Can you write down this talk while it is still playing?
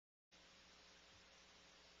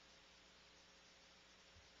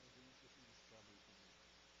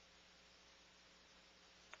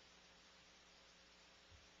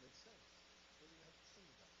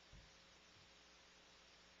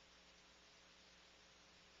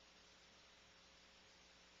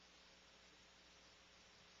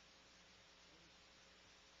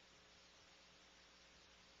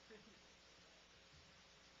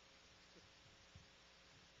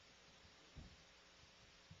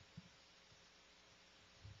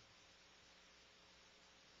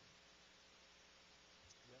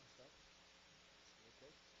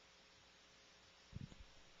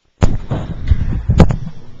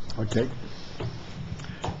Okay?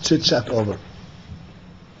 Chit chat over.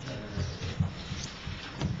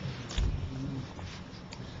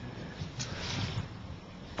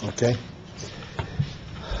 Okay?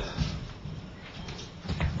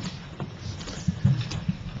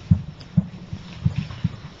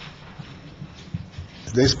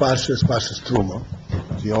 This parsha is Parshas Terumah,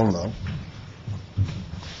 as you all know.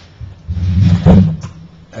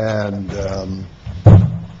 And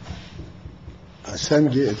Hashem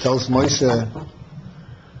tells Moshe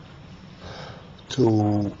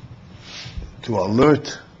to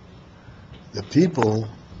alert the people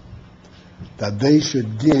that they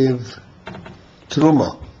should give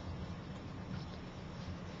Terumah.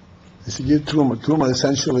 They should give Terumah. Terumah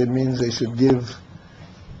essentially means they should give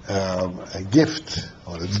a gift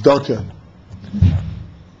or a tzedakah.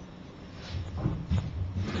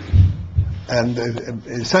 And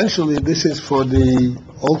essentially this is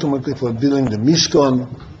ultimately for building the Mishkan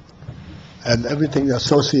and everything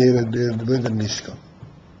associated with the Mishkan.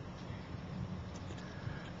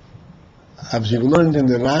 As you've learned in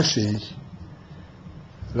the Rashi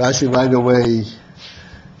right away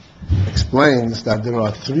explains that there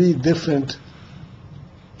are 3 different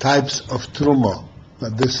types of Terumah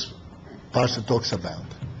that this parsha talks about.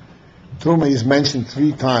 Terumah is mentioned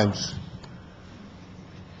 3 times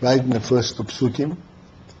right in the first two psukim,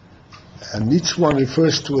 and each one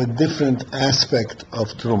refers to a different aspect of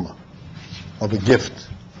Terumah, of a gift.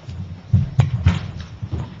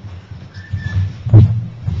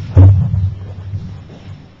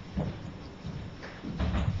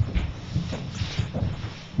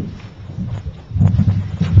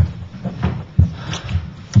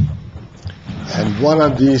 And what are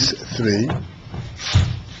these 3?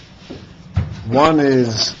 One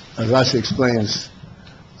is, as Rashi explains,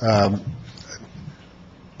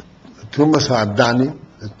 Terumah Ha'adani,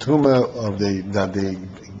 the Terumah of that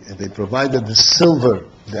they provided the silver,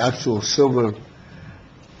 the actual silver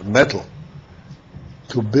metal,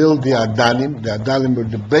 to build the Adanim. The Adanim were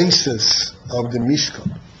the basis of the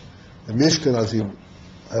Mishkan. The Mishkan, as you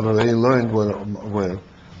have already learned, were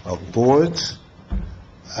of boards,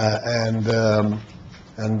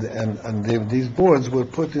 these boards were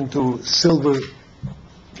put into silver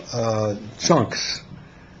chunks,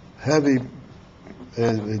 heavy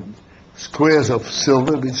squares of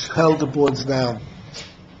silver which held the boards down.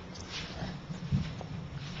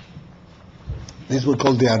 These were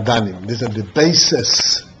called the Adanim. These are the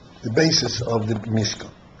basis of the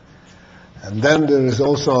Mishkan. And then there is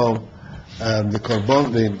also the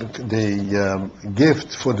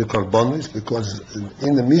gift for the korbanos, because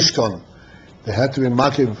in the Mishkan they had to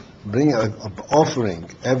bring an offering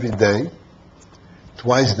every day,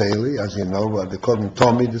 twice daily, as you know, the korban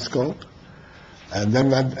tomid is called. And then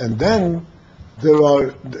there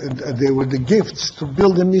were the gifts to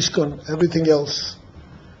build the Mishkan, everything else.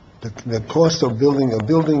 The cost of building a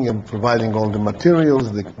building and providing all the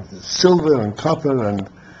materials, the silver and copper and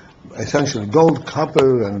essentially gold,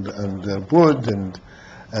 copper and wood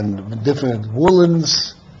and different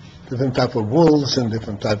woolens, different type of wools and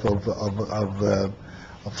different type of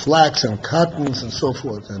flax and cottons and so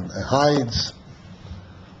forth, and hides.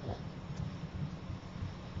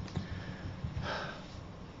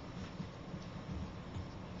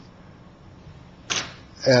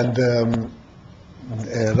 And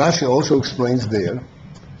Rashi also explains there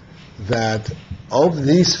that of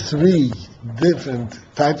these 3 different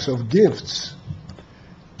types of gifts,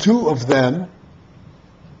 2 of them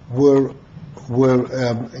were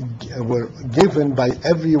given by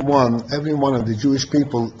every one of the Jewish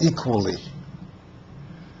people equally.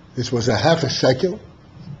 This was a half a shekel,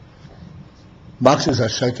 max is a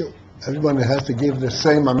shekel. Everyone has to give the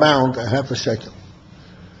same amount, a half a shekel.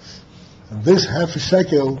 And this half a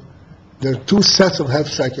shekel, there are 2 sets of half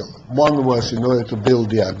shekel. One was in order to build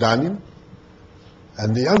the Adanim,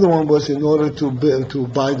 and the other one was in order to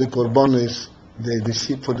buy the korbanos, the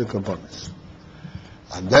sheep for the korbanos.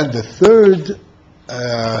 And then the third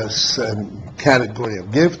category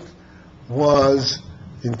of gift was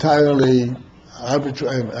entirely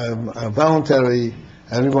arbitrary, voluntary.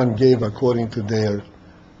 Everyone gave according to their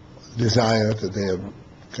desire, to their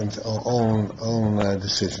own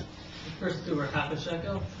decision. The first 2 were half a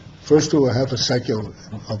shekel? First 2 were half a shekel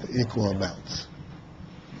of equal amounts.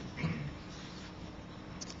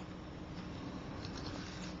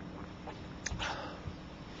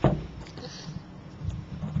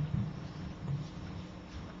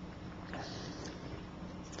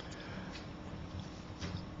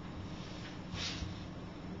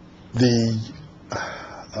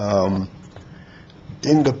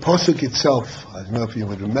 In the Pasuk itself, I don't know if you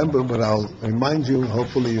would remember, but I'll remind you,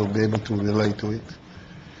 hopefully you'll be able to relate to it.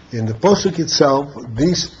 In the Pasuk itself,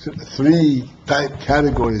 these three type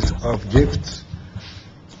categories of gifts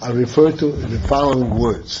are referred to in the following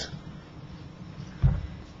words.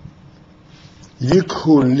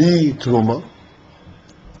 Yikhu li Terumah.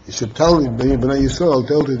 You should tell Bnei Yisrael,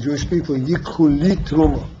 tell the Jewish people, Yikhu li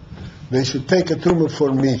Terumah. They should take a Terumah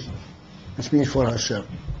for me, which means for Hashem.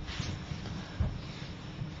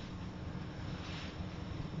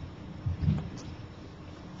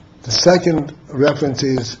 The second reference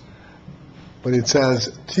is when it says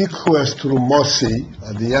Tikhu es Terumosi,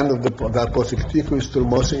 at the end of that pasuk, Tikhu es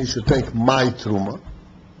Terumosi, you should take my Terumah.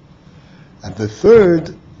 And the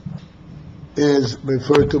third is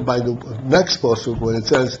referred to by the next pasuk where it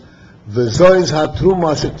says V'zois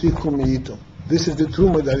ha-Terumah shetikhu mi'itom. This is the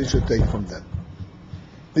Terumah that you should take from them.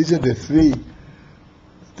 These are the three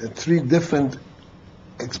different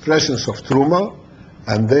expressions of Terumah,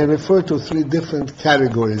 and they refer to three different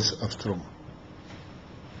categories of Terumah.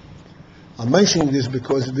 I'm mentioning this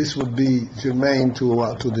because this would be germane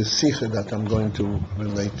to the Sikha that I'm going to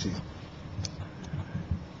relate to you.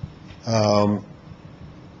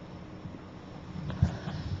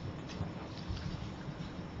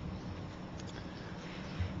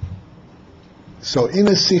 So in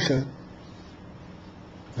a Sikha,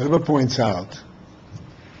 Rabbi points out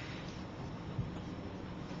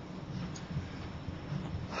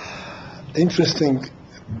interesting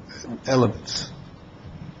elements.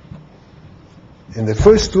 In the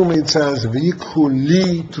first Terumah it says, V'yikhu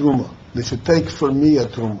li Terumah. They should take for me a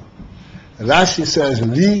Terumah. Rashi says,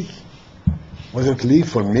 li, was it li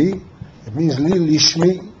for me? It means li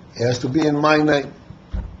lishmi. It has to be in my name.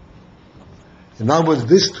 In other words,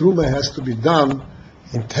 this Terumah has to be done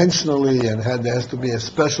intentionally, and there has to be a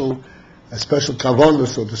special kavanah,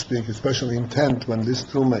 so to speak, a special intent when this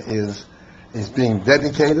Terumah is being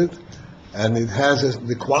dedicated, and it has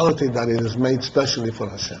the quality that it is made specially for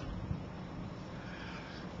Hashem.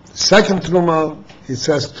 Second Terumah, it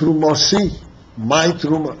says Terumosi, my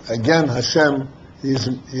Terumah. Again, Hashem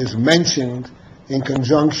is mentioned in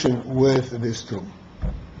conjunction with this Terumah.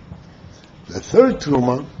 The third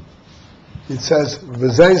Terumah, it says,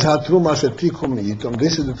 V'zeis ha-Terumah shetikhu mi'itom.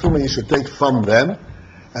 This is the Terumah you should take from them,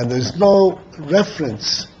 and there's no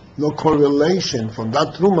reference, no correlation from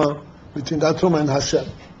that Terumah between that Terumah and Hashem.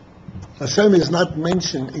 Hashem is not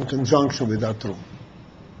mentioned in conjunction with that Terumah.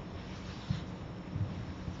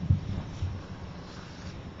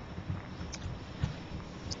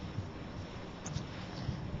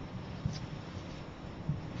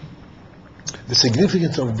 The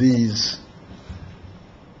significance of these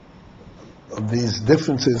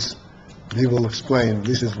differences, we will explain.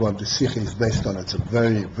 This is what the Sikha is based on. It's a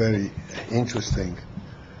very, very interesting,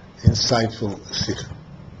 insightful Sikha.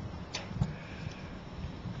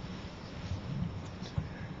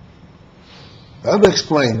 The Abba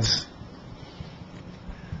explains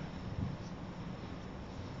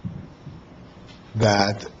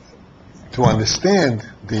that to understand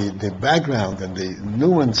the background and the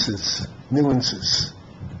nuances, the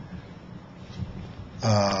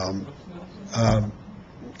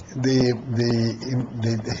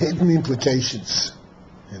hidden implications,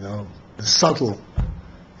 the subtle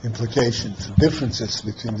implications, differences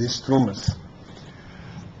between these Terumahs,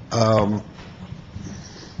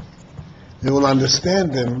 you will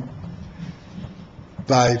understand them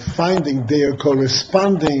by finding their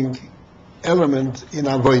corresponding element in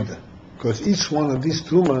Avodah, because each one of these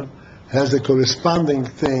Terumah has a corresponding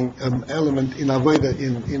element in Avodah,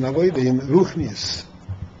 in Ruchnius.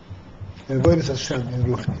 Avodah Hashem in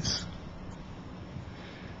Ruchnius.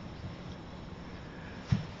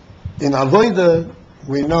 In Avodah,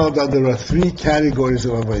 we know that there are three categories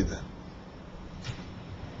of Avodah.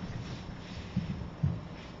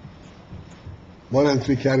 What are the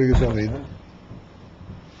three categories of Avodah?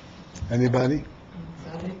 Anybody?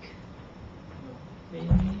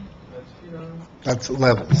 That's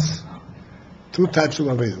levels. Two types of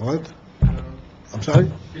Avodah. What? I'm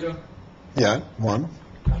sorry? Yeah, one.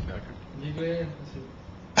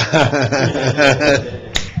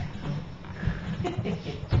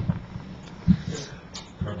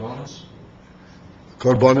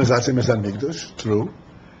 Korbanos, that's him as a Mikdash, true.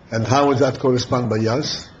 And how does that correspond by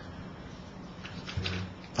us?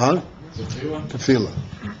 Huh? Tefillah.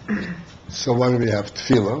 So what do we have?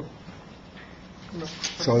 Tefillah.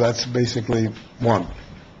 So that's basically one.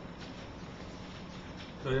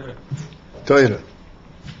 Torah.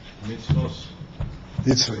 Mitzvahs.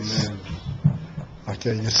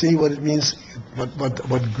 Okay, you see what it means?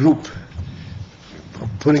 What group?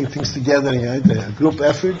 Putting things together, right? A group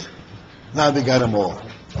effort. Now they got them all,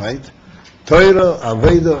 right? Torah,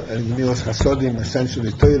 Aveda, and Gemilas Hasodim,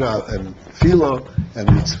 essentially Torah and Philo and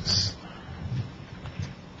Mitzvahs.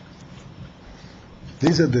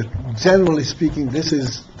 These are generally speaking,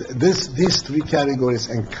 these three categories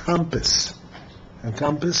encompass, but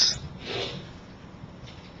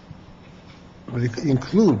it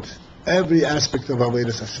includes every aspect of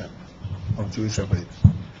Avodas Hashem, of Jewish Avodas.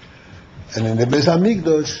 And in the Beis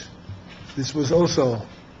Hamikdash, this was also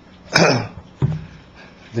the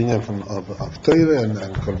union of Torah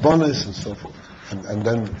and Korbanos and so forth, and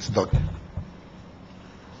then Tzedakah.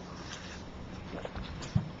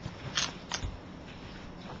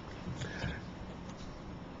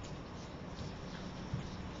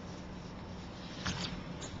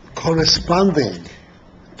 Corresponding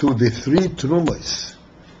to the three Terumahs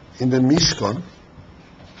in the Mishkan,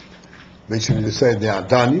 which we say the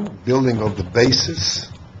Adanim, building of the basis,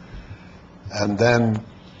 and then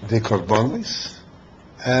the Korbanos,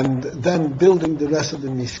 and then building the rest of the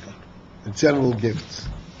Mishkan, the general gifts.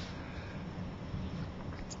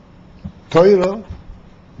 Torah,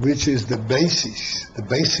 which is the basis, the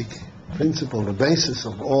basic principle, the basis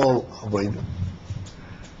of all Avodah.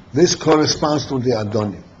 This corresponds to the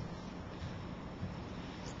Adonim.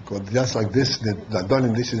 Just like this, the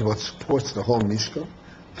Adonim, this is what supports the whole Mishkan.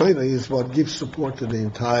 Torah is what gives support to the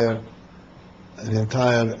entire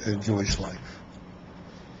Jewish life.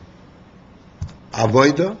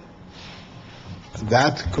 Avodah,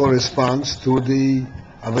 that corresponds to the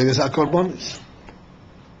Avodas HaKorbanos.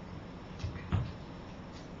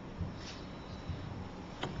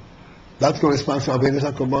 That corresponds to Avodas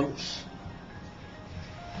HaKorbanos.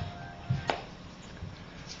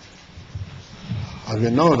 And we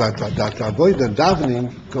know that Avodah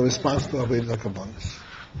davening corresponds to Avodah HaKorbanos.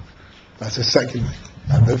 That's the second one.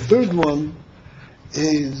 And the third one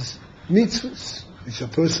is mitzvahs, which a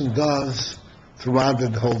person does throughout the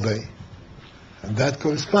whole day. And that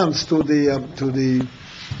corresponds to the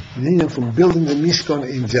union from building the Mishkan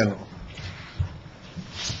in general.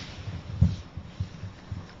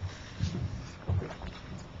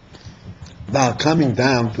 Now, coming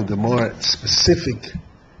down to the more specific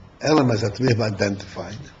elements that we have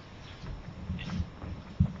identified.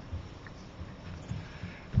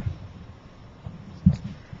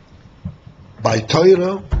 By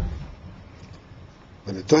Torah,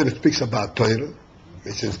 when the Torah speaks about Torah,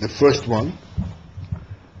 which is the first one,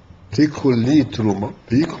 Tikhu li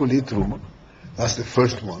Terumah, that's the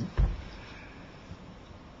first one.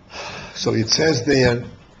 So it says there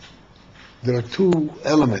are two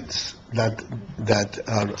elements that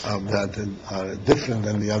are different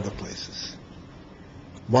than the other places.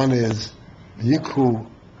 One is Yikhu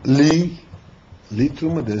li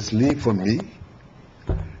Terumah, there's li for me,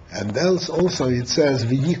 and else also it says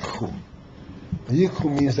v'yikhu.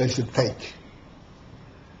 V'yikhu means they should take.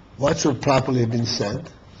 What should properly have been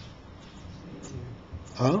said?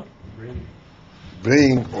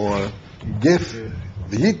 Bring or give.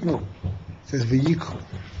 V'yiknu. It says v'yikhu.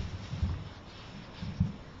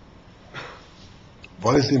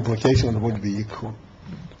 What is the implication of the word v'yikhu?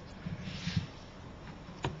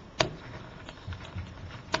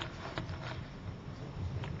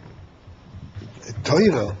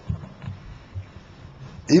 Torah,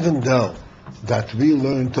 even though that we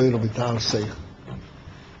learn Torah with our seichel,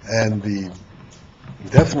 and we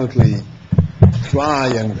definitely try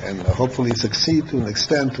and hopefully succeed to an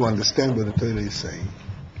extent to understand what the Torah is saying,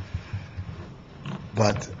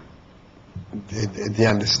 but the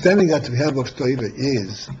understanding that we have of Torah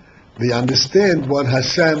is we understand what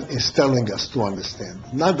Hashem is telling us to understand.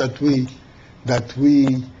 Not that we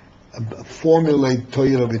formulate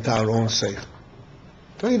Torah with our own seichel.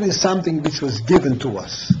 Torah is something which was given to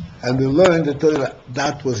us, and we learn the Torah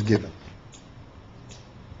that was given,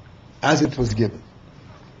 as it was given.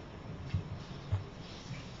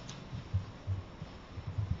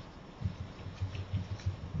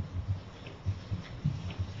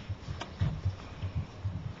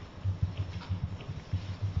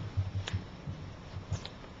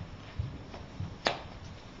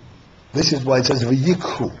 This is why it says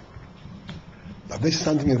v'yikhu. Now this is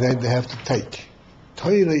something that they have to take.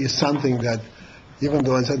 Torah is something that, even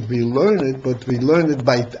though I said we learn it, but we learn it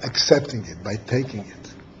by accepting it, by taking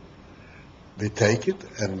it. We take it,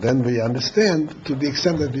 and then we understand to the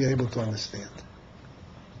extent that we are able to understand.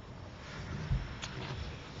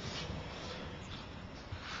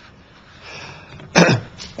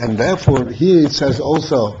 And therefore, here it says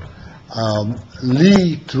also,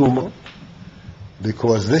 li Terumah,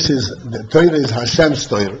 because the Torah is Hashem's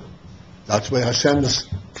Torah. That's why Hashem's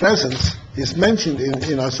presence is mentioned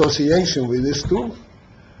in association with this Terumah.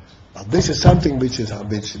 This is something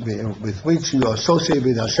with which you associate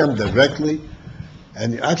with Hashem directly,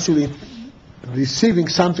 and you're actually receiving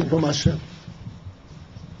something from Hashem.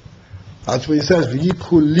 That's what he says,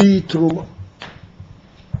 V'yikhu li Terumah.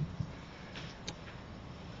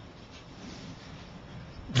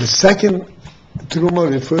 The second Terumah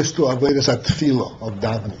refers to Avodas HaTfilah, of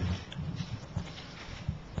davening.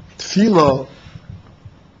 Tfilah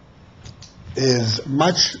is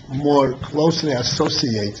much more closely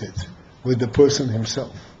associated with the person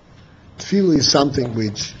himself. Tefillah is something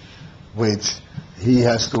which he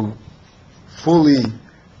has to fully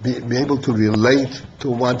be able to relate to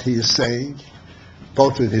what he is saying,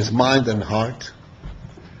 both with his mind and heart.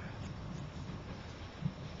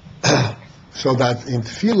 So that in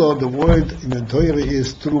Tefillah, the word in the Torah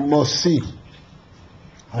is Trumosi.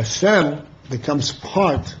 Hashem becomes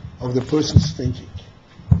part of the person's thinking.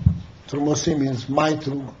 Trumosi means my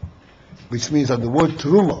Terumah, which means that the word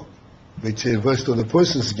Terumah, which refers to the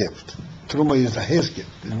person's gift, Terumah is his gift,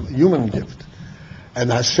 a human gift.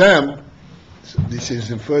 And Hashem, which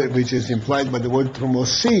is implied by the word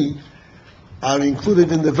Trumosi, are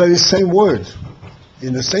included in the very same word.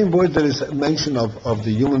 In the same word there is a mention of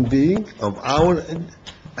the human being, of our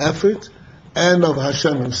effort, and of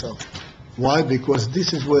Hashem himself. Why? Because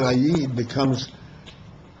this is where Ayid becomes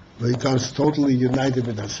totally united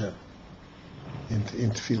with Hashem in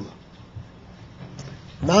Tefillah.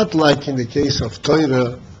 Not like in the case of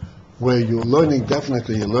Torah, where you're learning,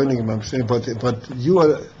 definitely you're learning, I'm saying, but you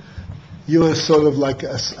are sort of like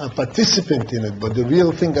a participant in it, but the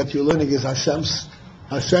real thing that you're learning is Hashem's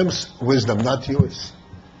wisdom, not yours.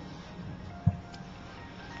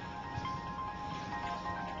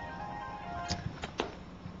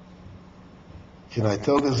 Can I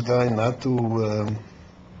tell this guy not to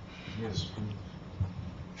Yes.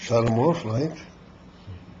 shut him off, right?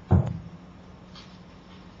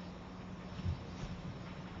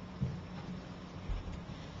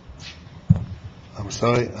 I'm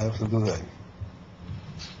sorry, I have to do that.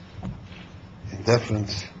 In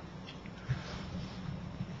deference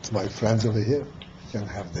to my friends over here, can't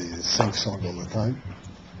have the sing song all the time.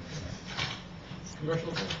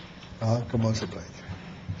 Commercial break. Commercial break.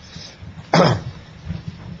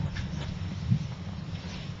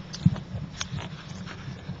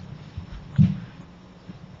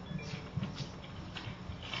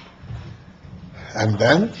 And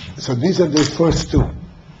then, so these are the first two.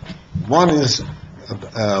 One is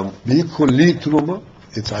V'yikhu li Terumah,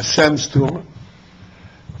 it's Hashem's Terumah.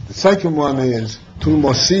 The second one is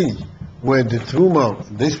Trumosi, where the Terumah,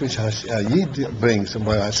 this which Yid brings, and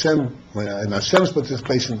where Hashem's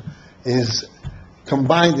participation is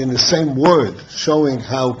combined in the same word, showing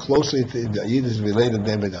how closely the Yid is related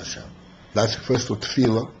then with Hashem. That's refers to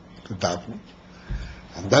Tefillah, to davening.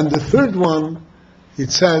 And then the third one, it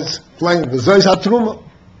says, plain, V'zois HaTerumah.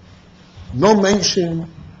 No mention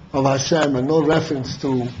of Hashem and no reference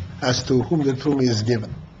as to whom the Terumah is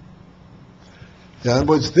given. In other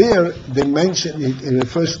words, there, they mention, it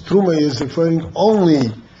refers, Terumah is referring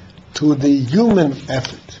only to the human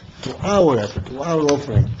effort, to our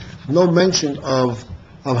offering. No mention of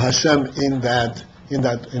Hashem in that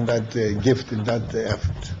gift, in that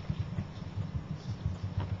effort.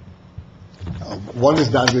 What does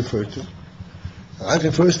that refer to? That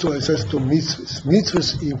refers to, it says, to mitzvahs.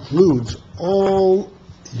 Mitzvahs includes all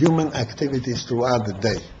human activities throughout the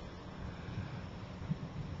day.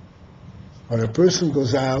 When a person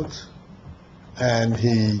goes out and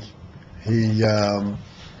he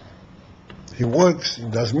works, he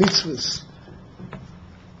does mitzvahs,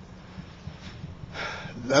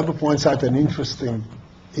 the Abba points out an interesting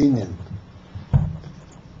inyan.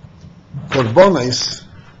 Korbanos,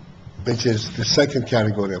 which is the second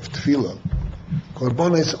category of tefillah,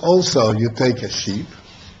 Korbanos also, you take a sheep,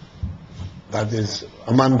 that is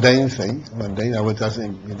a mundane thing,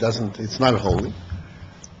 it's not holy,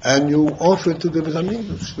 and you offer it to the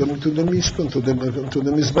Beis to the Mishkan, to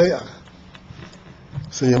the Mizbeach.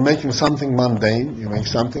 So you're making something mundane, you make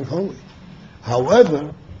something holy.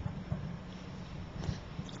 However,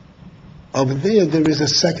 over there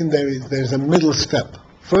is there's a middle step.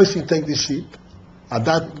 First you take the sheep, at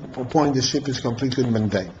that point the sheep is completely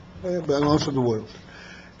mundane, belongs to the world.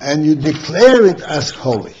 And you declare it as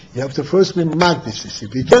holy. You have to first be magdish the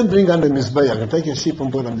sheep. You can't bring on the Mizbeach and take a sheep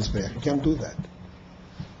and put on the Mizbeach. You can't do that.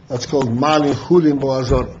 That's called Mali Chulin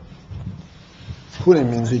Boazor. Chulin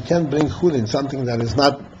means you can't bring Chulin, something that is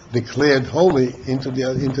not declared holy, into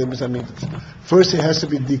the Mizbeach. First it has to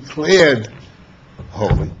be declared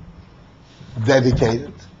holy,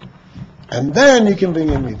 dedicated, and then you can bring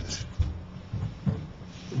in mitzvahs.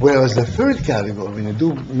 Whereas the third category, when you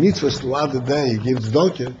do mitzvahs throughout the day, you give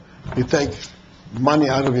tzedakah, You take money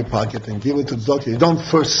out of your pocket and give it to the doctor. You don't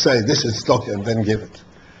first say, this is doctor, and then give it.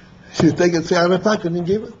 You take it out of your pocket and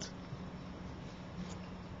give it.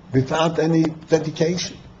 Without any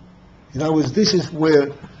dedication. In other words, this is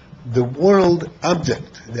where the world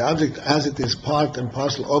object, the object as it is part and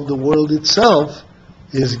parcel of the world itself,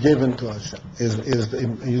 is given to Hashem.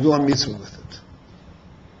 You do a mitzvah with it.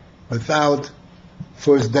 Without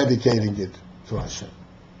first dedicating it to Hashem.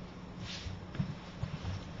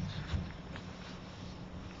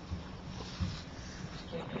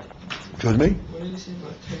 Excuse me? What did you say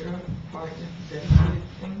about Torah, part of dedicated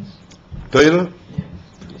things? Torah? Yeah.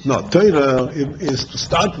 No, Torah is to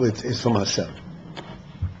start with, is from Hashem.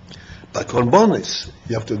 But Korbanos,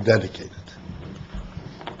 you have to dedicate it.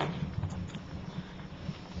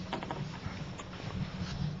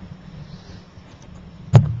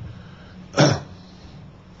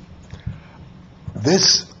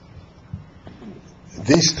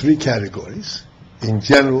 These three categories, in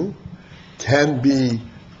general, can be,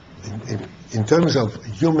 in terms of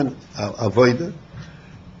human avodah,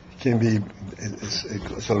 can be,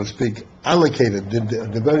 so to speak, allocated in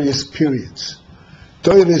the various periods.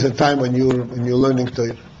 Torah is a time when you're learning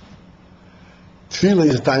Torah. Tefillah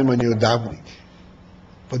is a time when you're davening.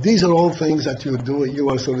 But these are all things that you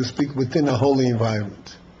are, so to speak, within a holy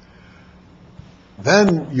environment.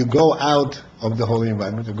 Then you go out of the holy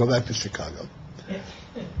environment, you go back to Chicago.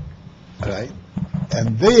 Right?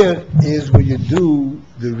 And there is where you do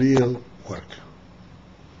the real work.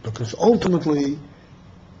 Because ultimately,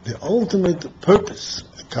 the ultimate purpose,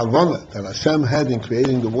 the kavanah that Hashem had in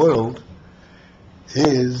creating the world,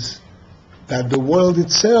 is that the world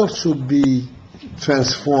itself should be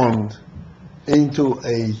transformed into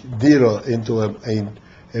a dira, into a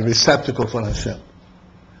receptacle for Hashem.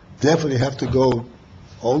 Therefore, you have to go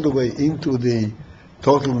all the way into the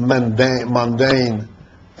total mundane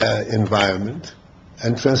environment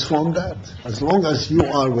and transform that. As long as you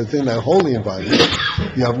are within a holy environment,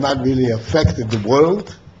 you have not really affected the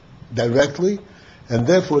world directly, and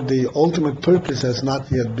therefore the ultimate purpose has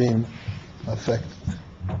not yet been affected.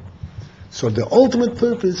 So the ultimate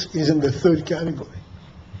purpose is in the third category,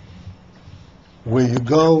 where you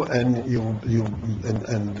go and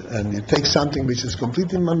you take something which is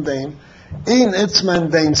completely mundane. In its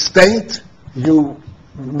mundane state, you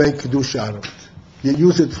make kedusha out of it. You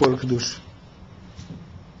use it for kedusha.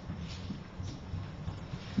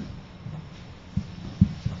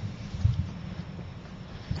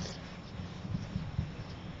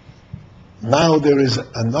 Now there is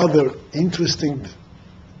another interesting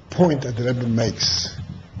point that the Rebbe makes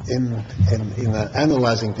in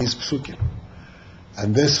analyzing these psukim,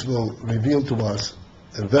 and this will reveal to us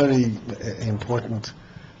a very important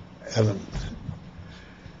element.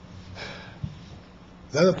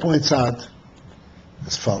 The Rebbe points out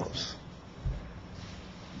as follows: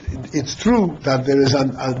 it's true that there is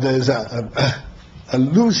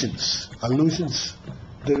allusions.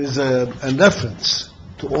 There is a reference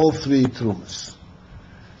to all three Terumahs.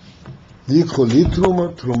 Yikoli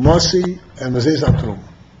Terumah, Terumasi, and Vazeza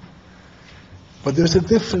Terumah. But there's a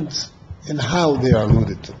difference in how they are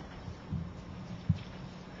alluded to.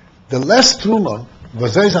 The last Terumah,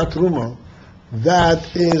 Vazeza Terumah,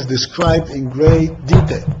 that is described in great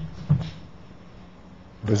detail.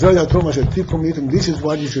 Vazeza Terumah shetikum itim, this is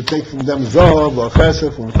what you should take from them, Zohar,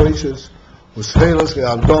 V'achesef, V'cheshes, V'sferos,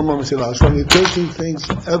 V'aldomam, V'silashon. You're taking things,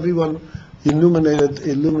 everyone enumerated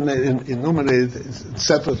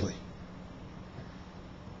separately.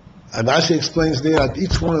 And Rashi explains there that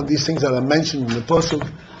each one of these things that are mentioned in the Pasuk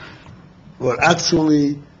were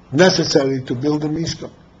actually necessary to build the Mishkan.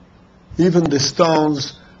 Even the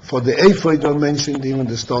stones for the ephod are mentioned, even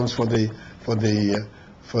the stones for the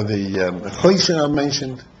Choishen are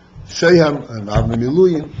mentioned, Sheham and Avnei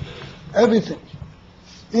Miluim, everything,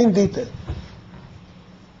 in detail.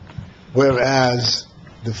 Whereas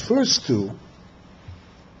the first two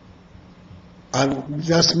are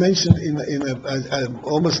just mentioned in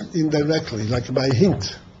almost indirectly, like by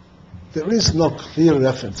hint. There is no clear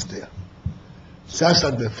reference there. Just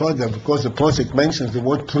that because the Pasuk mentions the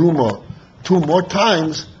word Terumah 2 more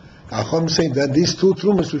times, I'm saying that these 2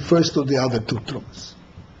 Terumahs refers to the other 2 Terumahs.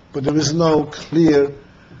 But there is no clear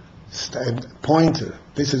pointer.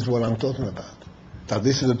 This is what I'm talking about. That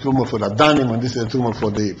this is a Terumah for the Danim and this is a Terumah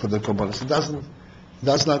for the Korbanos. It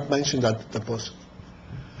does not mention that the Pasuk.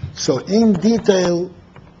 So in detail,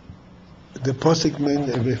 the Pasuk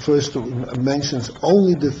mentions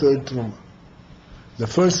only the third Terumah. The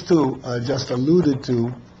first 2 are just alluded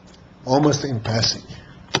to almost in passing.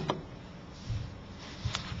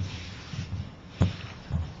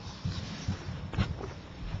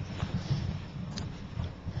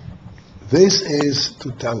 This is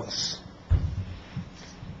to tell us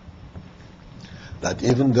that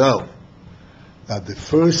even though that the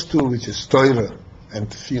first two, which is Torah and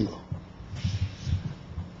Tefillah,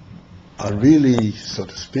 are really, so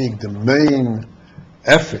to speak, the main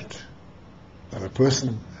effort that a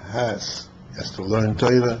person has to learn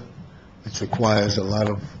Torah, which requires a lot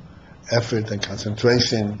of effort and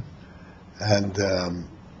concentration and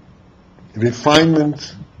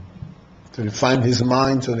refinement, to refine his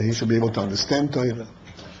mind so that he should be able to understand Torah.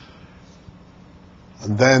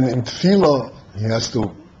 And then in Tefillah, he has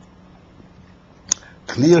to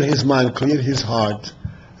clear his mind, clear his heart,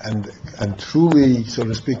 and truly, so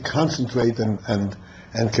to speak, concentrate and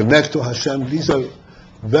connect to Hashem. These are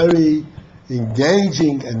very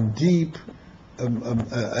engaging and deep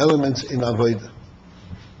elements in Avodah.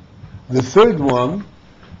 The third one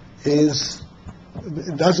is,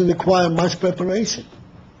 it doesn't require much preparation.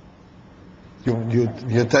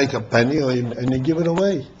 You take a penny and you give it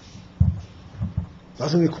away. It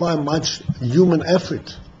doesn't require much human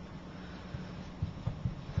effort,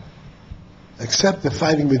 except the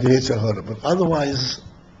fighting with the Yetzer Hara. But otherwise,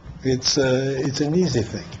 it's an easy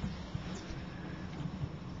thing.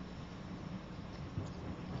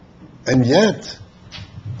 And yet,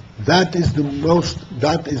 that is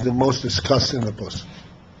the most discussed in the Pasuk.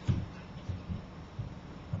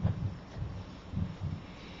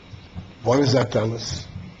 What does that tell us?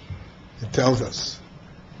 It tells us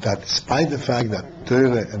that despite the fact that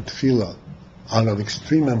Torah and Tefillah are of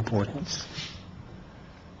extreme importance,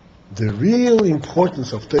 the real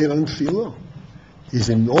importance of Torah and Tefillah is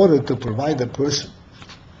in order to provide a person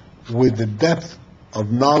with the depth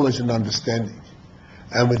of knowledge and understanding,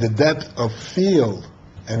 and with the depth of feel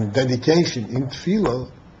and dedication in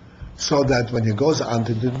Tefillah, so that when he goes out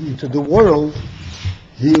into the world,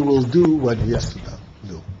 he will do what he has to do.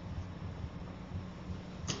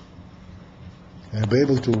 And be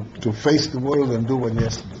able to face the world and do what he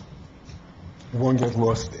has to do. He won't get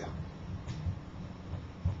lost there.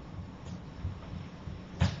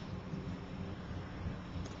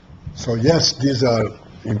 So yes, these are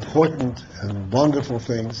important and wonderful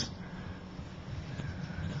things,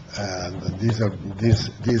 and these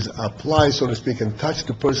apply, so to speak, and touch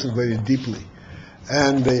the person very deeply,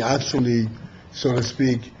 and they actually, so to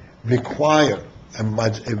speak, require a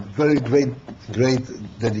very great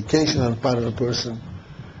dedication on part of the person,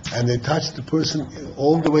 and they touch the person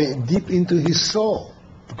all the way deep into his soul.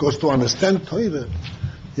 Because to understand Torah,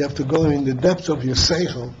 you have to go in the depths of your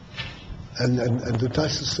seichel and to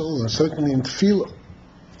touch the soul, and certainly in Tefillah.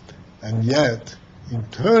 And yet, in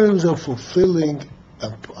terms of fulfilling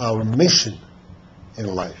our mission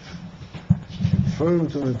in life, in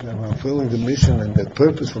terms of fulfilling the mission and the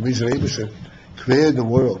purpose for which Rebbe should create the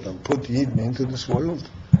world and put Yidden into this world,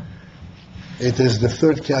 it is the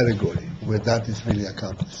third category where that is really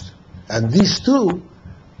accomplished. And these two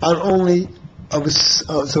are only,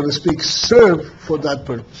 so to speak, serve for that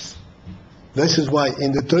purpose. This is why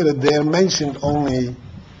in the Torah they are mentioned only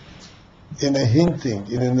in a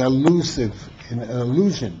hinting, in an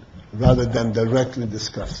allusion, rather than directly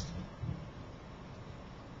discussed.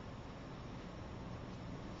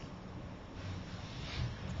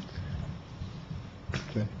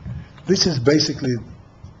 Okay. This is basically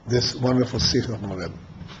this wonderful sikh of Moreb.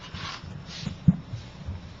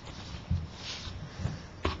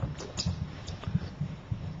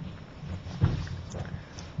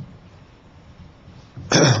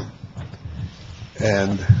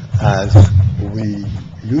 And as we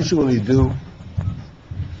usually do,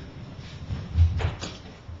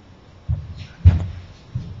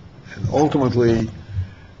 and ultimately,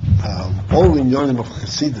 all in Yonim of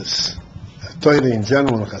Hasidus, Torah in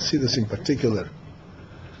general and Hasidus in particular,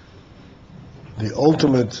 the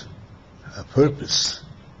ultimate purpose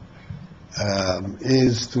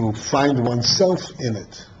is to find oneself in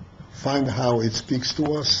it, find how it speaks to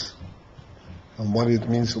us, and what it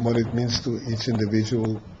means to each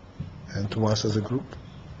individual and to us as a group.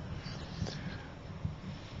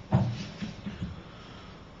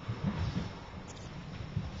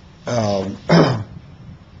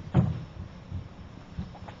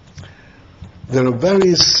 There are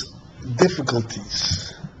various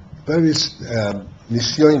difficulties, various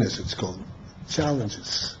nisyonis, it's called,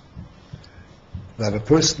 challenges that a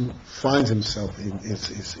person finds himself in,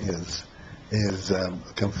 is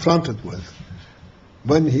confronted with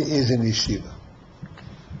when he is in yeshiva.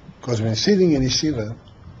 Because when you're sitting in yeshiva,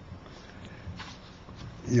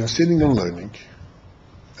 you're sitting and learning,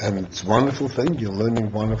 and it's a wonderful thing, you're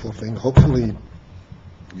learning wonderful things. Hopefully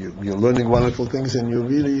you're learning wonderful things, and you're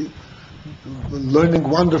really learning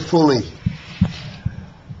wonderfully.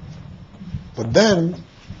 But then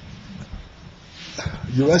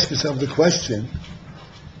you ask yourself the question,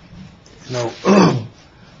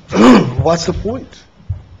 what's the point?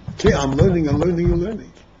 Okay, I'm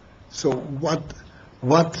learning. So what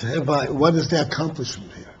is the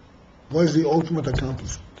accomplishment here? What is the ultimate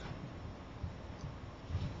accomplishment?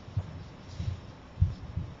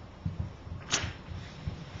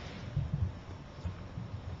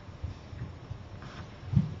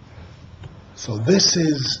 So this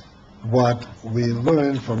is what we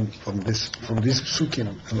learn from these psukim,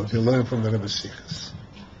 and what we learn from the Rebbe Sichos.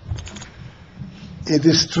 It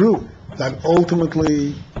is true that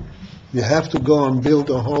ultimately you have to go and build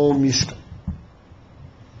a whole Mishkan,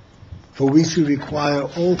 for which you require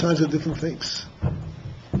all kinds of different things.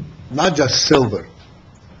 Not just silver,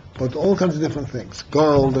 but all kinds of different things.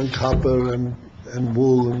 Gold and copper and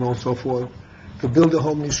wool and all so forth, to build a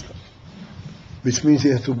whole Mishkan. Which means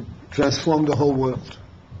you have to transform the whole world.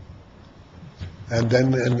 And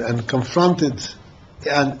then and confront it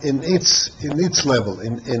and in its level,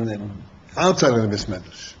 in outside of this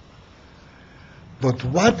medrash. But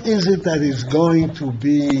what is it that is going to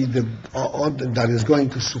be that is going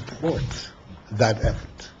to support that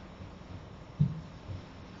effort?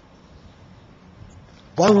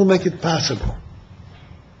 What will make it possible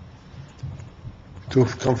to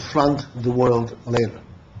confront the world later?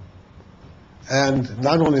 And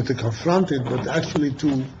not only to confront it, but actually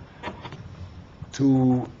to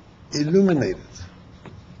illuminate it.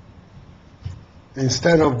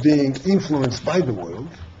 Instead of being influenced by the world,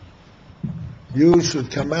 you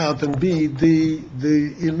should come out and be the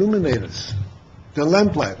illuminators, the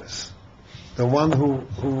lamplighters, the one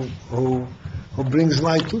who brings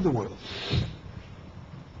light to the world.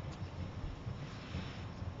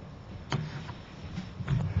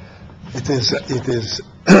 It is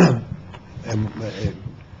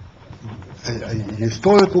a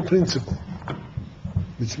historical principle,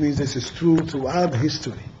 which means this is true throughout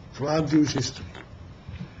history, throughout Jewish history,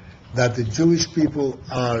 that the Jewish people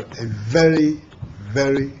are a very,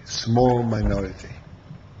 very small minority.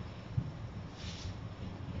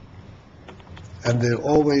 And they're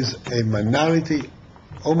always a minority,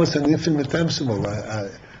 almost an infinitesimal,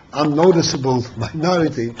 unnoticeable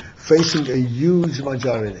minority facing a huge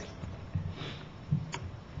majority.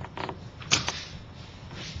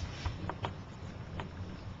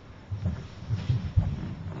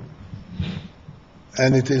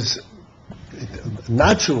 And it is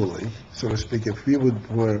naturally, so to speak, if we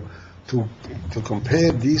were to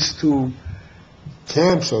compare these two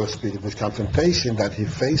camps, so to speak, this confrontation that he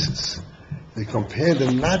faces, we compare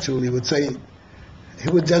them naturally, would say he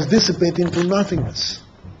would just dissipate into nothingness.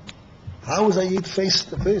 How was I face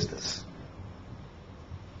to face this?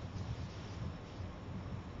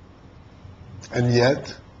 And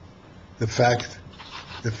yet, the facts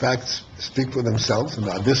speak for themselves, and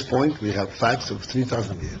at this point we have facts of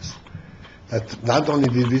 3,000 years. That not only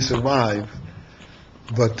did we survive,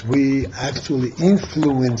 but we actually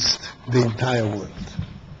influenced the entire world.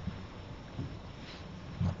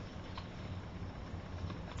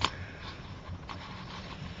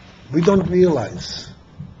 We don't realize,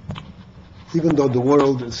 even though the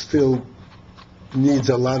world still needs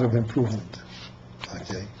a lot of improvement,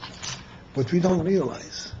 okay, but we don't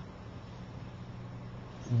realize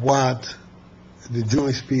what the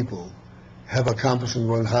Jewish people have accomplished in the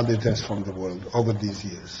world, how they transformed the world over these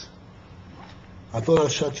years. I thought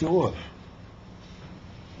I'd shut you off.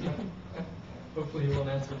 Hopefully you won't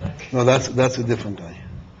answer back. No, that's a different guy.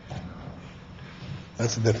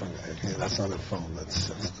 That's a different guy. Okay, that's not a phone. That's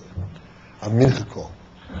a mincha call.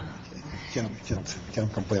 Okay. You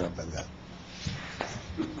can't complain about that.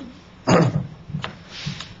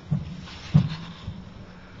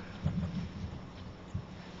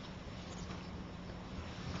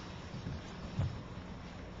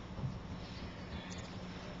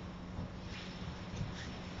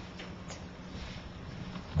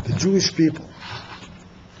 The Jewish people,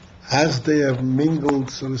 as they have mingled,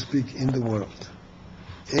 so to speak, in the world,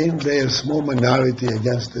 in their small minority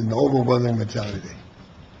against an overwhelming majority,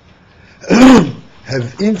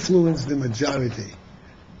 have influenced the majority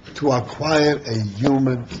to acquire a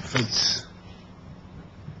human face.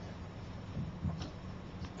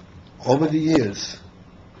 Over the years,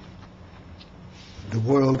 the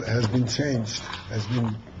world has been changed, has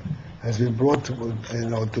been brought to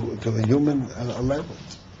a human level.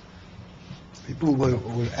 People were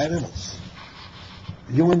animals.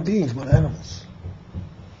 Human beings were animals.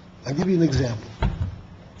 I'll give you an example.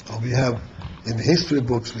 We have, in the history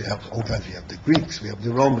books, we have all kinds. We have the Greeks, we have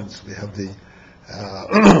the Romans, we have the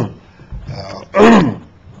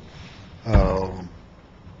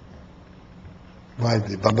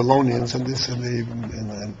the Babylonians and this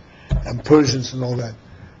and Persians and all that.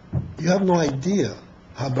 You have no idea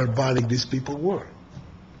how barbaric these people were.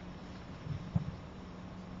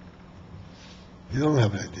 You don't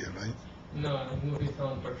have an idea, right? No, movies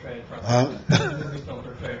don't portray it Huh? properly. Movies don't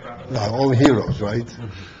portray it properly. No, all heroes, right?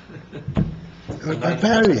 They were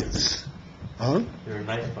barbarians. Huh? They were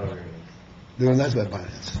nice barbarians. They were nice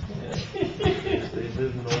barbarians. They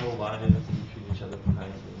live normal lives and treat each other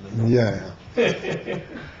nicely. Yeah.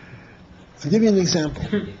 I'll give you an example.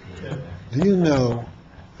 Do you know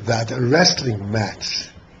that a wrestling match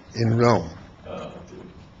in Rome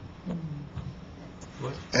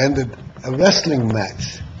ended, a wrestling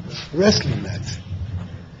match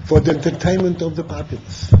for the entertainment of the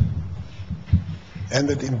populace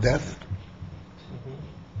ended in death?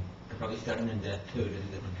 Probably starting in death too, at a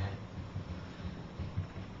different time.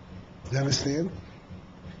 You understand?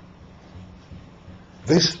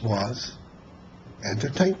 This was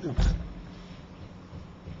entertainment.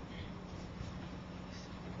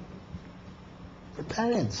 For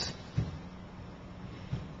parents.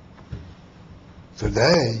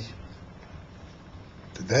 Today,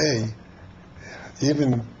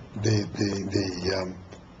 even the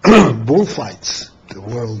bullfights, the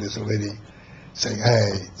world is already saying,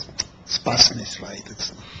 hey, it's pasnis, right?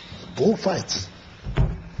 It's bullfights.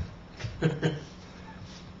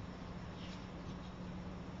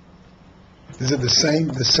 These are the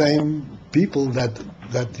same people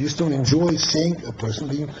that used to enjoy seeing a person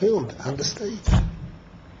being killed on the stage.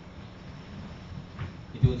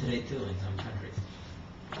 You do it today too in some countries.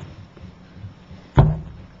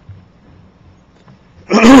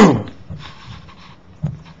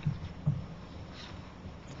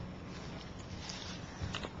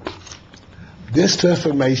 This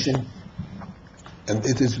transformation, and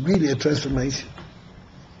it is really a transformation.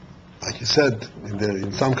 Like you said,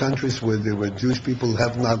 in some countries where there were Jewish people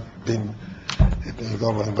have not been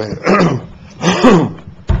governed by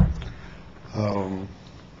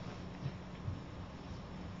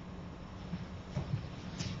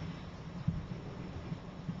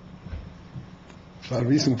I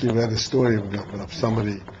recently read a story of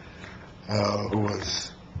somebody who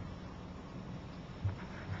was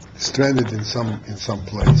stranded in some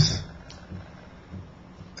place,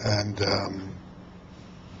 and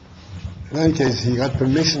in any case, he got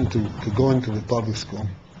permission to go into the public school,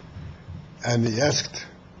 and he asked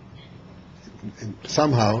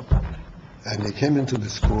somehow, and he came into the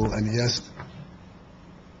school and he asked,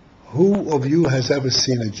 "Who of you has ever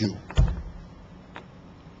seen a Jew?"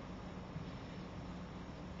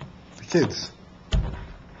 The kids.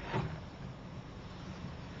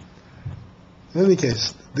 In any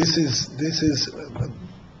case, this is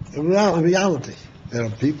a reality. There are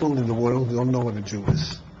people in the world who don't know what a Jew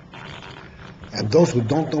is. And those who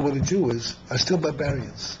don't know what a Jew is are still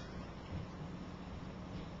barbarians.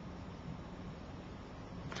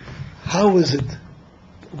 How is it,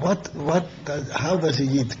 how does a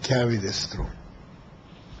Yid carry this through?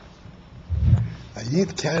 A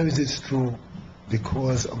Yid carries it through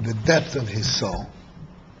because of the depth of his soul.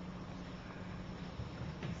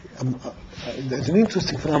 There's an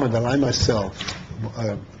interesting phenomenon that I myself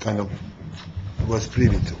kind of was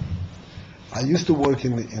privy to. I used to work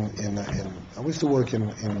in the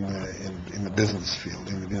business field,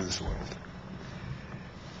 in the business world,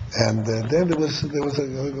 and then there was a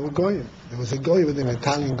goy. There was a goy with an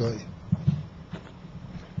Italian goy,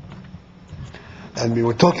 and we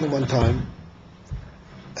were talking one time,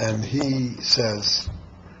 and he says,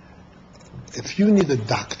 "If you need a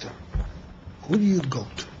doctor, who do you go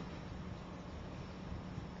to?"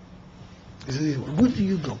 He says, "Who do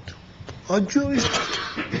you go to? A Jewish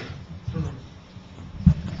doctor."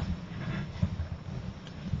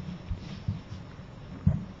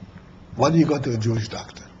 Why do you go to a Jewish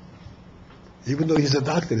doctor? Even though he's a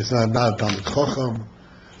doctor, it's not a Talmud Chacham,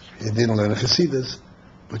 he didn't learn Chassidus,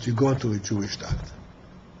 but you go to a Jewish doctor.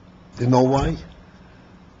 You know why?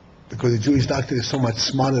 Because a Jewish doctor is so much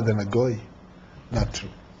smarter than a goy. Not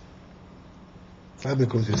true. Not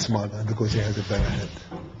because he's smart, not because he has a better head.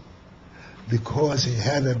 Because he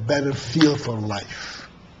had a better feel for life.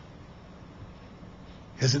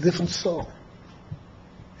 He has a different soul.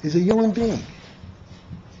 He's a human being.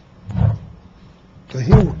 So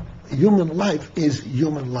human life is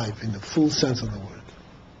human life in the full sense of the word.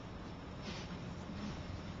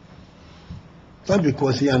 Not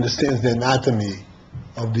because he understands the anatomy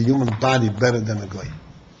of the human body better than a guy.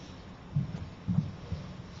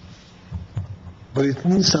 But it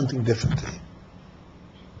means something different to him.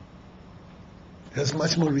 He has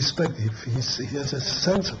much more respect. He has a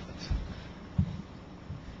sense of it.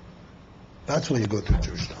 That's why you go to a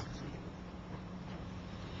Jewish doctor.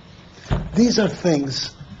 These are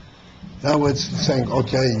things Now it's saying,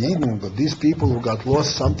 okay, Eden, but these people who got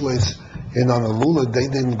lost someplace in Honolulu, they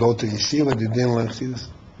didn't go to yeshiva, they didn't learn Chassidus.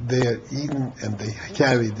 They are Eden and they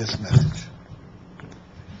carry this message.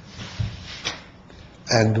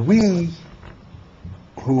 And we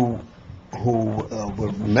who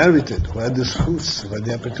were merited, who had the schus, who had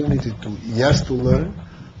the opportunity to learn,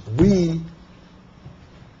 we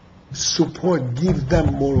support, give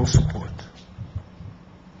them moral support.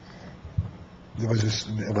 There was this,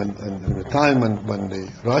 when the time when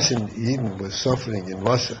the Russian Eden was suffering in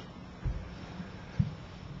Russia,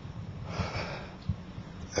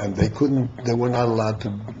 and they were not allowed to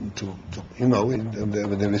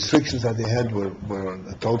the restrictions that they had were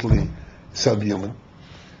totally subhuman.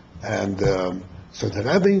 And so the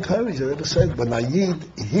Rebbe encouraged, the Rebbe said, when a Yid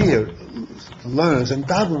here learns and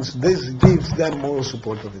davens, this gives them moral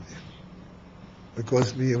support over there.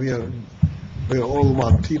 Because we are all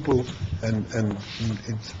one people, and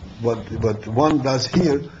it's what one does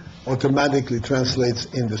here automatically translates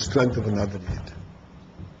in the strength of another Yid.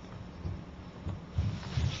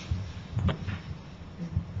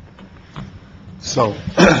 So,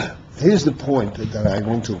 here's the point that I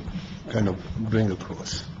want to kind of bring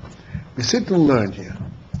across. We sit and learn here,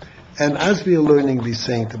 and as we are learning, we're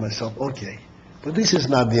saying to myself, okay, but this is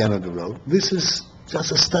not the end of the road. This is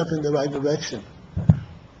just a step in the right direction.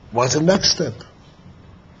 What's the next step?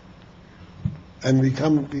 And we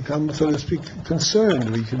become, so to speak, concerned.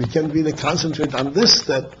 We can't really concentrate on this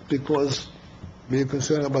step because we are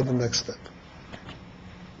concerned about the next step.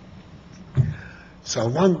 So I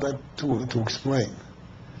want that to explain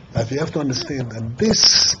that we have to understand that this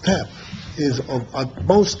step is of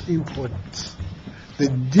utmost importance. The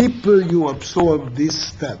deeper you absorb this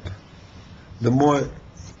step, the more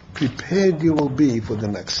prepared you will be for the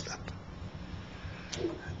next step.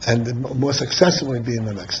 And the more successful you will be in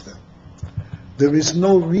the next step. There is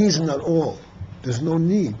no reason at all, there's no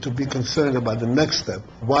need to be concerned about the next step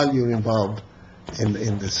while you're involved in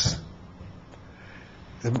this.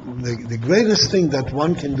 The greatest thing that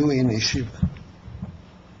one can do in yeshiva,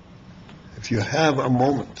 if you have a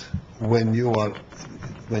moment when you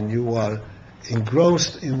are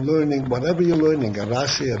engrossed in learning whatever you're learning, a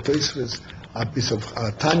Rashi, a Tosfos, a piece of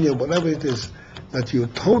Tanya, whatever it is, that you're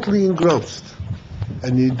totally engrossed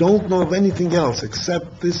and you don't know of anything else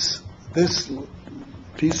except this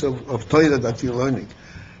piece of Torah that you're learning,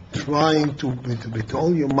 trying to with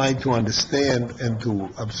all your might to understand and to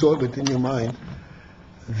absorb it in your mind.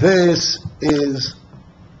 This is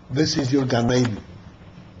your Gan Eden.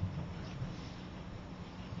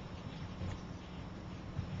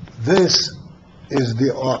 This is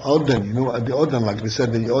the Oden, the Oden, like we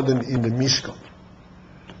said, the Oden in the Mishkan.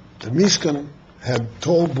 The Mishkan had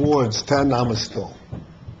tall boards, 10 amas tall.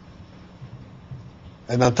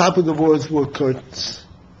 And on top of the boards were curtains,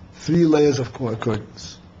 3 layers of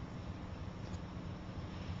curtains.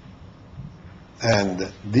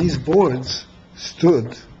 And these boards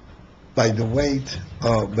stood by the weight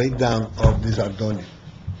down of these Ardonim.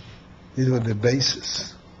 These were the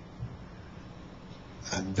bases.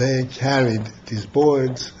 And they carried these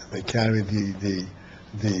boards, they carried the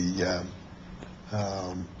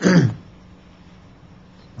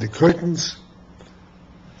curtains,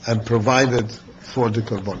 and provided for the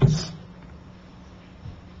korbanos.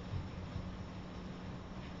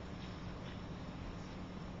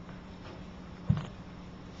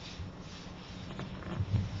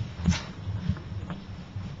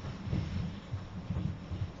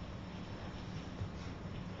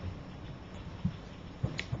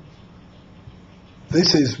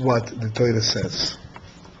 This is what the Torah says.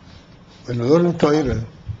 When you learn Torah,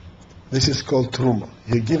 this is called Terumah.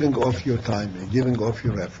 You're giving off your time, you're giving off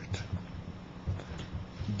your effort.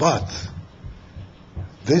 But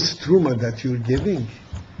this Terumah that you're giving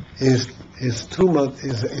is Terumah,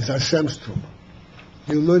 is Hashem's Terumah.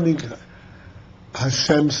 You're learning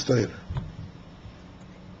Hashem's Torah.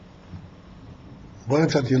 What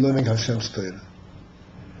is that you're learning Hashem's Torah?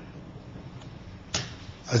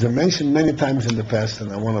 As I mentioned many times in the past, and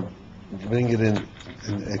I want to bring it in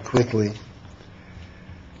quickly,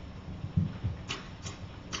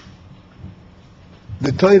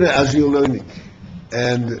 the Torah as you're learning,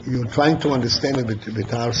 and you're trying to understand it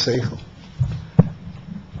with our seichel,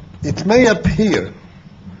 it may appear,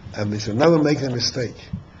 and we should never make a mistake,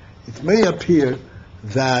 it may appear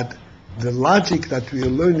that the logic that we are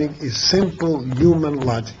learning is simple human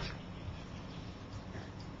logic.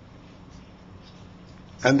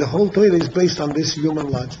 And the whole Torah is based on this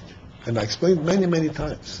human logic. And I explained many, many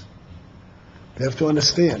times. We have to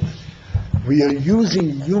understand. We are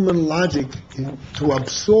using human logic to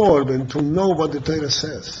absorb and to know what the Torah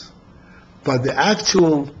says. But the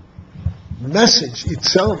actual message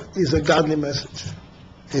itself is a godly message.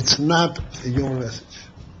 It's not a human message.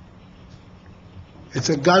 It's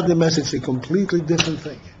a godly message, a completely different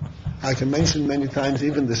thing. I can mention many times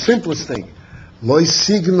even the simplest thing. Loi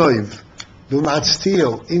signoiv, do not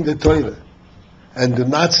steal in the Torah. And do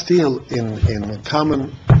not steal in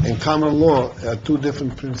common law are two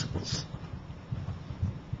different principles.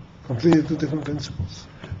 Completely two different principles.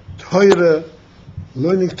 Torah,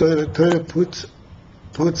 learning Torah puts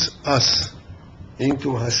us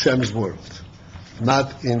into Hashem's world.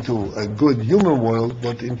 Not into a good human world,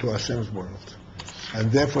 but into Hashem's world.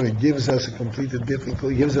 And therefore it gives us a completely different,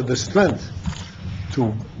 it gives us the strength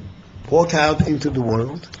to walk out into the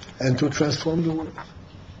world and to transform the world.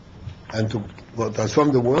 And to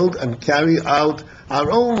transform the world and carry out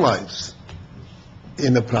our own lives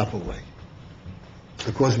in a proper way.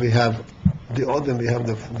 Because we have the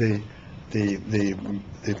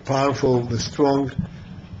powerful, the strong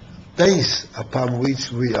base upon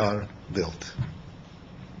which we are built.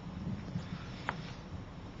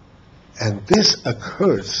 And this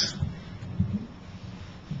occurs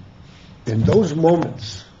in those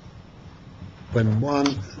moments when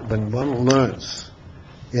one learns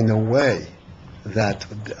in a way that,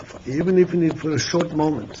 even if for a short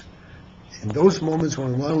moment, in those moments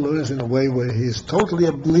when one learns in a way where he is totally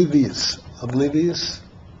oblivious,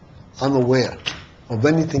 unaware of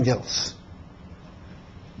anything else,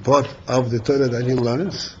 but of the Torah that he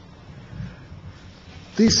learns,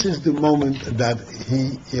 this is the moment that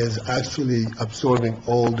he is actually absorbing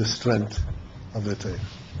all the strength of the Torah.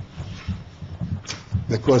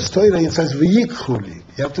 Because Torah, it says, v'yikhuli,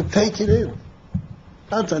 you have to take it in.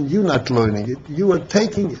 Not on you not learning it, you are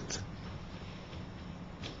taking it.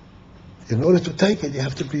 In order to take it, you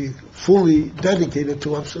have to be fully dedicated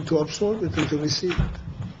to absorb it and to receive it.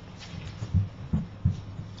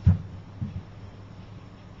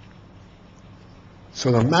 So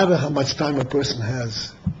no matter how much time a person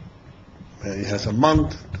has, he has a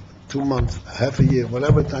month, 2 months, half a year,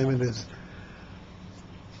 whatever time it is,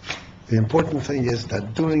 the important thing is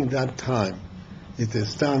that during that time, it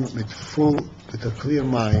is done with a clear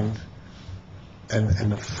mind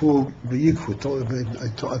and a full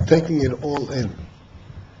taking it all in.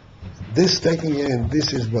 This taking it in,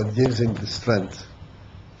 this is what gives him the strength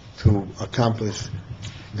to accomplish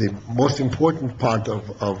the most important part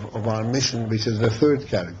of our mission, which is the third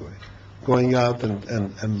category, going out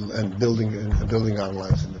and building our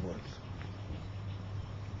lives in the world.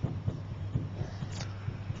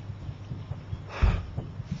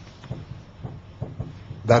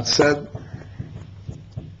 That said,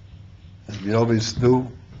 as we always do,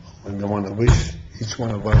 when we want to wish each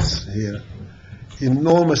one of us here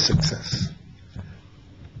enormous success,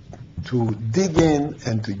 to dig in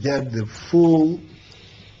and to get the full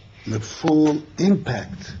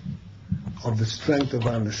impact of the strength of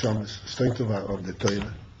our neshamas, strength of the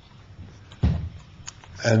Torah.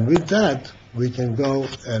 And with that, we can go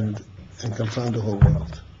and confront the whole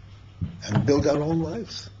world and build our own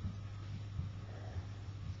lives.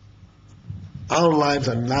 Our lives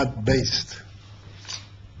are not based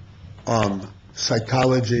on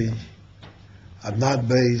psychology, are not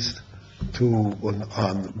based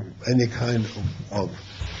on any kind of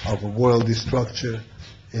a worldly structure.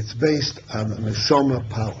 It's based on neshama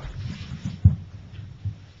power.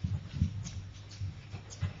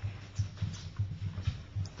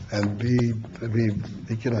 And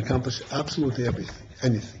we can accomplish absolutely everything,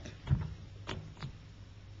 anything.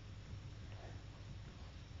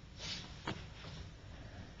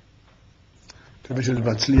 To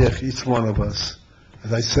be each one of us,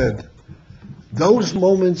 as I said, those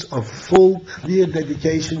moments of full, clear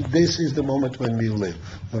dedication, this is the moment when we live,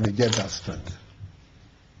 when we get our strength.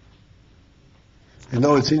 You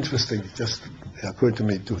know, it's interesting, it just occurred to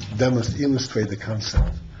me to illustrate the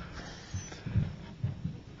concept.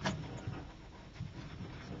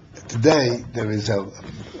 Today, there is a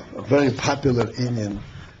very popular Indian.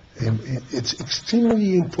 It's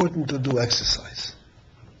extremely important to do exercise.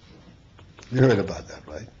 You heard about that,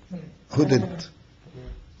 right? Who didn't?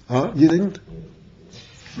 Huh? You didn't?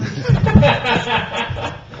 I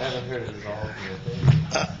haven't heard it at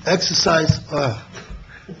all. Exercise,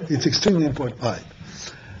 it's extremely important, right?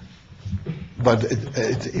 But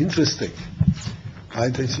it's interesting.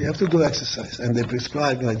 Right? You have to do exercise, and they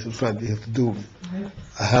prescribe, you have to do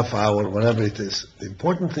a half hour, whatever it is. The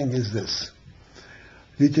important thing is this.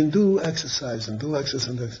 You can do exercise and do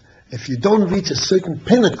exercise. If you don't reach a certain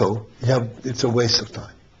pinnacle, it's a waste of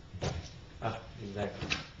time. Exactly.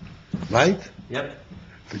 Right? Yep.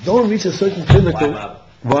 If you don't reach a certain pinnacle, Why bother?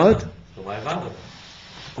 what? So why bother?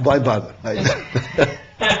 Why bother? Right.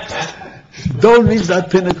 don't reach that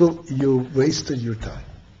pinnacle, you wasted your time.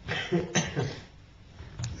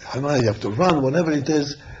 I don't know, you have to run, whatever it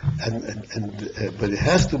is, but it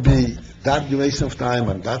has to be that duration of time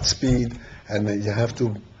and that speed, and you have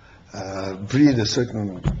to breathe a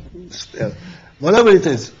certain, whatever it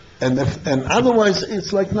is, and otherwise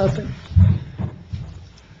it's like nothing.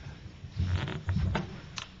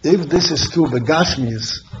 If this is true,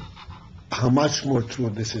 Begashmius, how much more true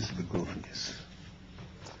this is Begufnius.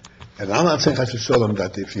 And I'm not saying Chas v'Sholom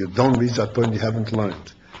that if you don't reach that point, you haven't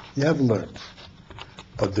learned. You have learned.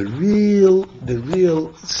 But the real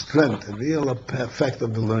strength, the real effect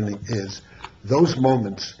of the learning is those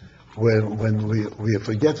moments when we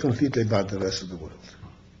forget completely about the rest of the world.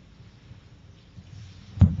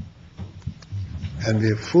 And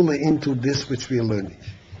we're fully into this which we are learning.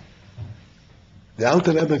 The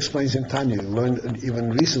Alter Rebbe explains in Tanya, learned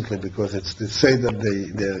even recently, because it's to say that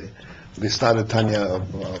we started Tanya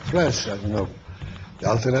fresh, I don't know. The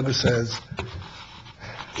Alter Rebbe says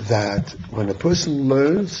that when a person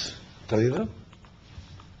learns Torah,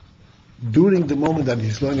 during the moment that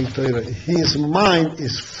he's learning Torah, his mind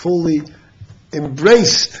is fully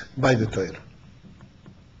embraced by the Torah.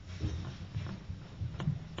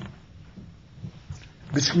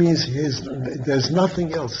 Which means there's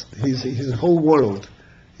nothing else. His whole world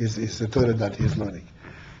is the Torah that he's learning.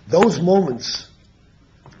 Those moments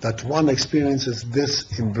that one experiences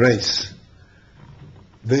this embrace,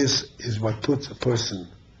 this is what puts a person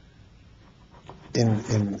in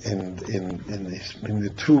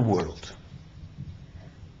the true world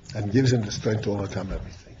and gives him the strength to overcome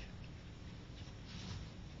everything.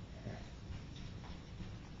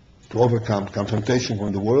 To overcome confrontation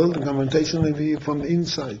from the world and confrontation from the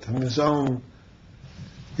inside, from his own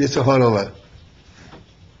Yetzer Hara,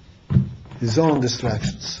 his own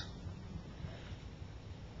distractions.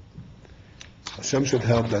 Hashem should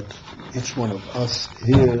help that each one of us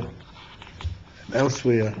here and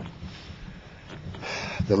elsewhere,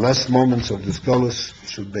 the last moments of this Golus,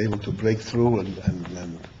 should be able to break through and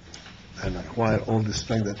acquire all the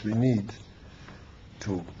strength that we need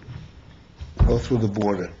to go through the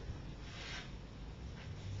border.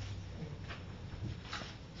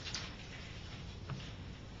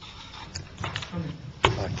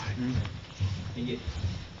 Thank you.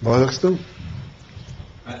 What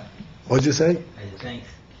What'd you say? I said thanks.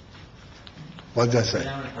 What did I say?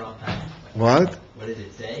 What? What? What does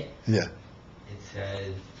it say? Yeah. It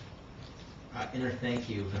says, inner thank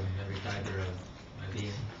you from every fiber of my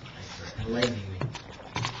being for enlightening me.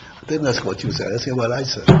 I didn't ask what you said. I said what I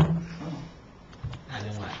said. And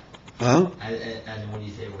then what? Huh? And then what do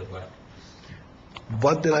you say with what?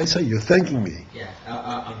 What did I say? You're thanking me. Yeah,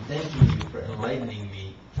 I'm thanking you for enlightening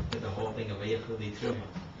me to the whole thing of Eichel Terumah.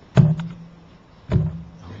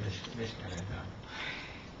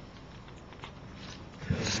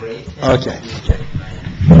 Okay.